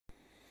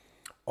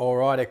All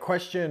right, a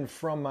question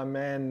from my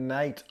man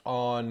Nate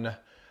on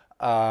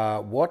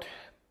what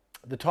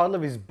the title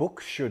of his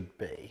book should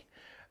be.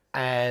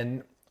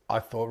 And I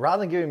thought,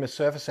 rather than give him a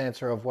surface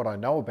answer of what I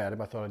know about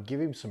him, I thought I'd give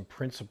him some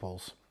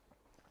principles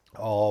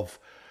of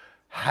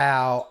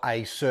how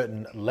a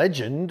certain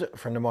legend, a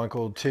friend of mine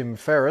called Tim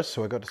Ferriss,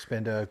 who I got to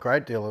spend a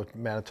great deal of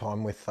amount of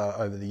time with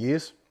over the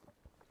years,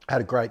 had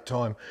a great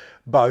time,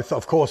 both,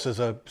 of course, as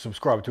a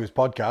subscriber to his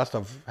podcast.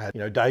 I've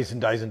had, days and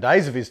days and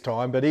days of his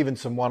time, but even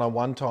some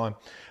one-on-one time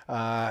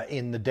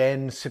in the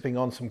den, sipping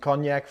on some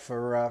cognac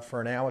for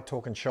an hour,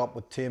 talking shop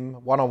with Tim,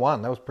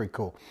 one-on-one. That was pretty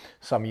cool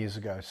some years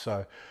ago.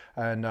 So,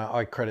 and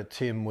I credit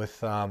Tim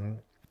with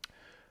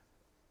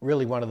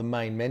really one of the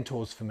main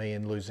mentors for me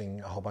in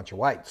losing a whole bunch of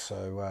weight.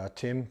 So,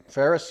 Tim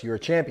Ferriss, you're a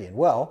champion.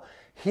 Well,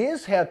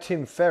 here's how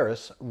Tim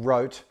Ferriss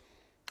wrote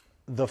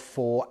the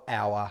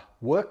 4-Hour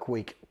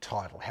Workweek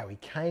title, how he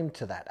came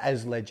to that,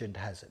 as legend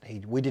has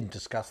it. We didn't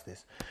discuss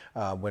this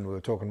when we were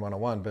talking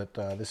one-on-one, but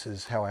this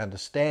is how I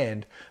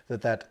understand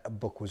that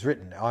book was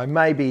written. I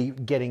may be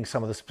getting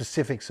some of the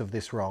specifics of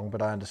this wrong,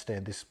 but I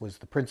understand this was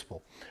the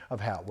principle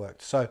of how it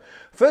worked. So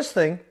first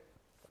thing,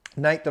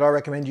 Nate, that I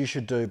recommend you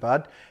should do,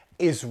 bud,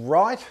 is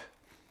write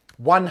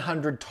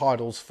 100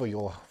 titles for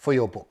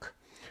your book.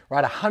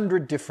 Write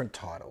 100 different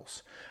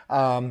titles.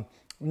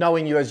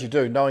 Knowing you as you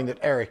do, knowing that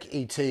Eric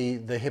E.T.,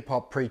 the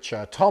hip-hop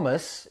preacher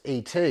Thomas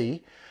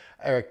E.T.,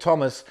 Eric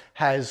Thomas,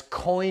 has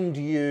coined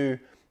you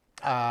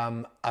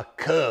a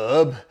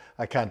curb.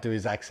 I can't do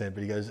his accent,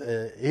 but he goes,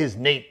 here's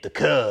Nate the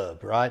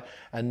curb, right?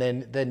 And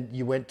then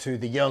you went to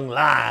the young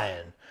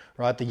lion,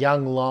 right? The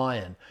young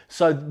lion.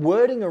 So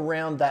wording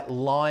around that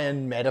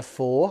lion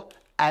metaphor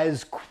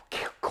as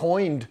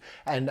coined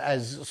and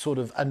as sort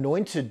of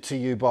anointed to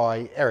you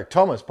by Eric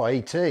Thomas, by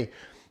E.T.,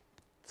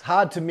 it's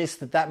hard to miss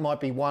that might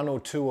be one or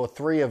two or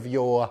three of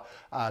your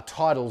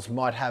titles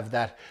might have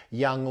that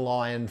young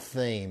lion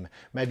theme.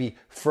 Maybe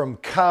from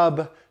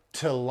cub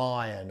to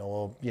lion,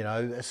 or,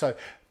 so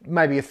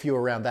maybe a few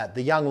around that.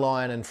 The young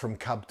lion and from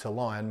cub to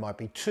lion might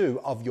be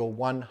two of your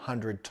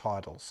 100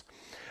 titles.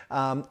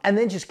 And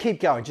then just keep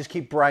going, just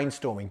keep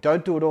brainstorming.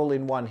 Don't do it all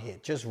in one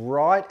hit. Just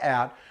write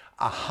out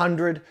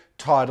 100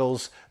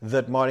 titles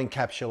that might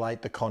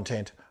encapsulate the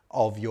content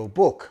of your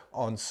book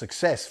on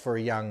success for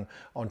a young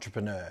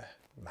entrepreneur.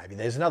 Maybe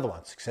there's another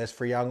one, success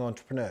for a young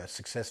entrepreneur,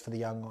 success for the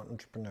young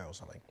entrepreneur or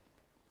something.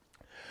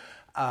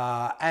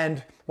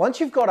 And once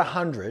you've got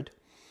 100,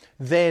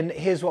 then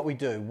here's what we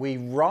do. We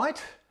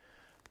write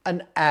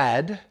an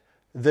ad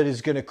that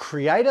is going to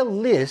create a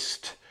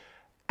list,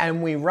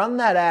 and we run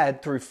that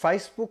ad through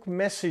Facebook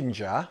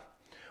Messenger,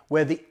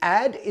 where the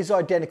ad is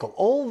identical.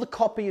 All the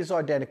copy is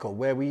identical,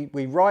 where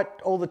we write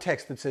all the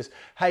text that says,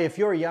 hey, if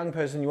you're a young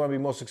person, you want to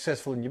be more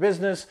successful in your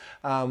business,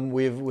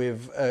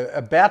 we've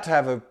about to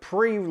have a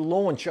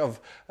pre-launch of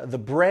the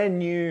brand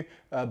new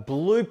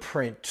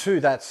blueprint to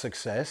that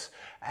success,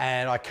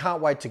 and I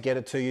can't wait to get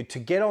it to you. To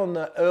get on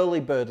the early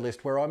bird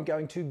list, where I'm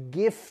going to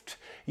gift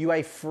you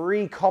a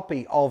free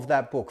copy of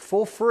that book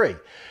for free.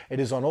 It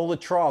is on all the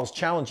trials,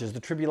 challenges, the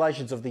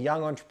tribulations of the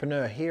young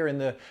entrepreneur here in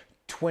the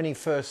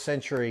 21st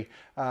century.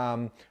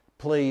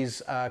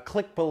 Please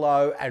click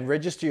below and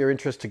register your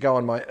interest to go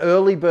on my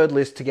early bird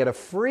list to get a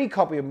free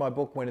copy of my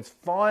book when it's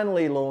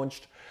finally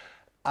launched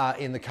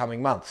in the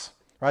coming months.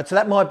 Right, so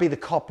that might be the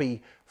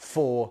copy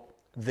for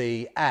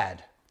the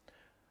ad.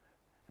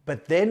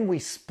 But then we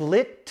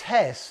split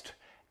test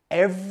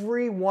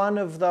every one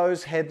of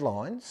those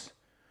headlines.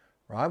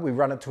 Right, we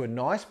run it to a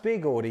nice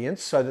big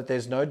audience so that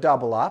there's no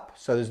double up,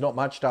 so there's not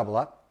much double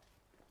up.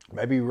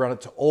 Maybe we run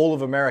it to all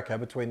of America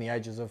between the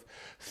ages of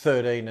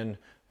 13 and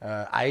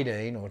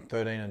 18 or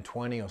 13 and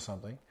 20 or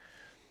something.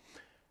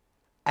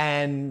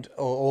 And,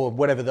 or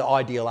whatever the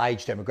ideal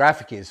age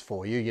demographic is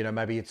for you.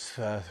 Maybe it's,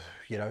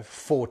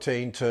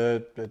 14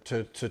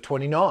 to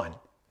 29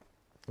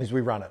 as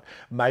we run it.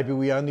 Maybe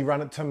we only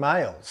run it to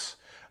males,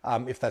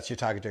 if that's your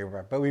target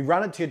demographic. But we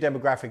run it to your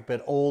demographic, but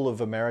all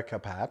of America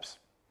perhaps.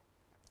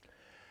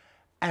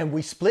 And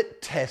we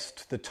split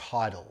test the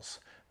titles.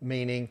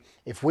 Meaning,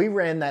 if we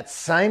ran that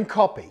same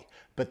copy,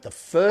 but the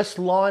first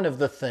line of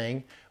the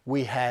thing,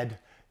 we had,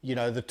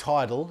 the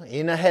title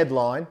in a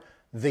headline,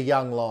 The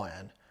Young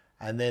Lion.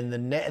 And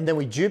then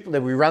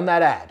we run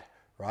that ad,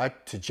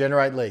 right, to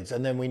generate leads.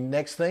 And then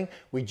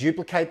we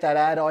duplicate that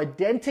ad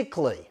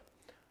identically,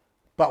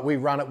 but we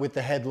run it with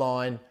the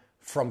headline,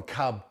 From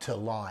Cub to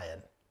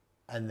Lion.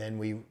 And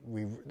then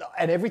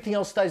and everything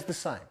else stays the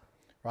same,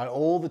 right?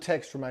 All the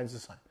text remains the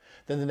same.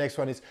 Then the next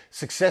one is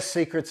Success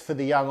Secrets for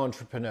the Young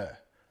Entrepreneur.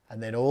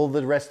 And then all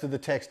the rest of the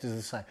text is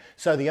the same.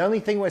 So the only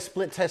thing we're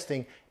split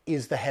testing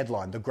is the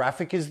headline. The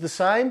graphic is the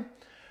same,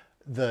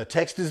 the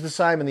text is the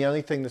same, and the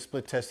only thing that's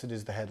split tested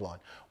is the headline.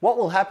 What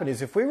will happen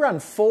is if we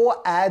run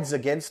 4 ads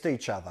against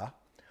each other,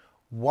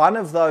 one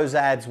of those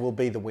ads will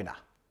be the winner.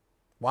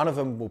 One of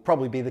them will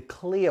probably be the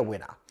clear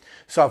winner.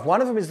 So if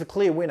one of them is the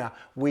clear winner,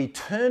 we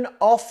turn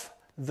off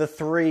the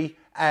 3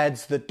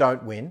 ads that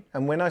don't win.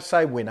 And when I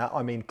say winner,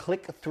 I mean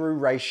click-through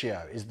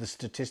ratio is the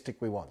statistic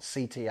we want,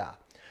 CTR.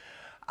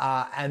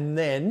 And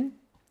then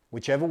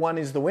Whichever one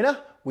is the winner,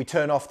 we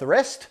turn off the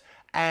rest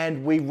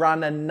and we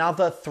run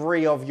another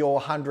 3 of your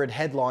 100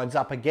 headlines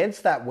up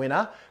against that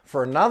winner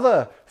for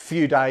another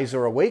few days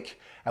or a week.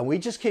 And we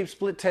just keep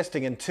split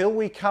testing until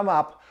we come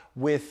up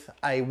with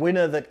a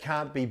winner that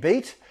can't be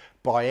beat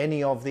by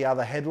any of the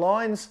other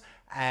headlines.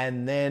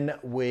 And then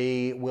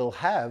we will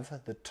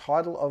have the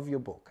title of your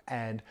book.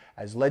 And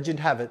as legend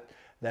have it,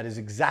 that is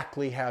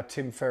exactly how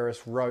Tim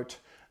Ferriss wrote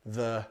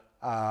the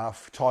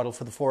title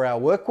for the 4-Hour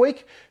Work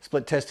Week,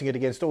 split testing it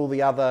against all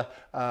the other,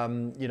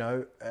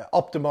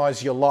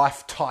 optimize your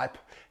life type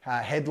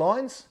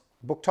headlines,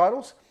 book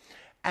titles.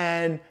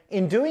 And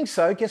in doing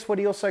so, guess what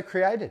he also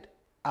created?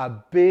 A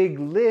big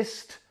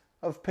list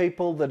of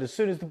people that as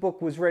soon as the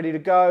book was ready to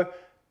go,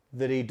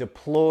 that he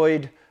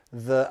deployed he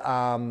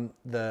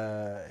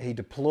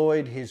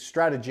deployed his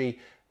strategy,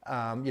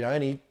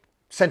 and he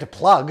sent a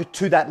plug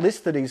to that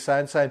list that he's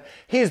saying,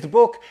 here's the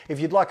book.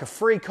 If you'd like a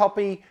free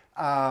copy,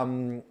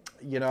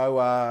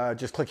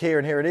 just click here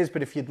and here it is.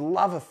 But if you'd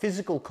love a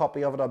physical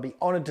copy of it, I'd be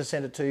honored to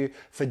send it to you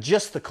for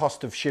just the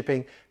cost of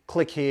shipping.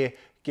 Click here,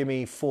 give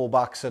me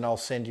 $4 and I'll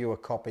send you a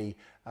copy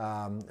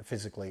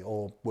physically,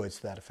 or words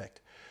to that effect.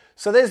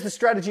 So there's the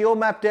strategy all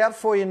mapped out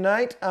for you,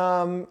 Nate.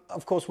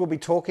 Of course, we'll be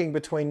talking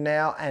between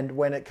now and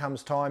when it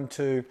comes time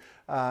to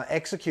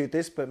execute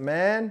this. But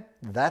man,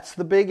 that's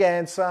the big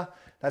answer.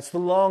 That's the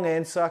long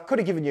answer. Could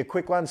have given you a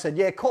quick one and said,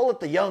 yeah, call it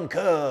the young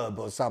cub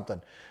or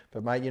something.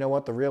 But mate, you know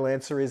what? The real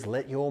answer is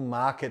let your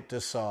market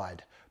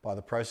decide by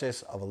the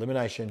process of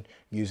elimination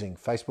using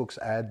Facebook's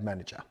Ad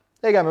Manager.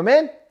 There you go, my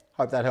man.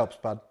 Hope that helps,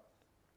 bud.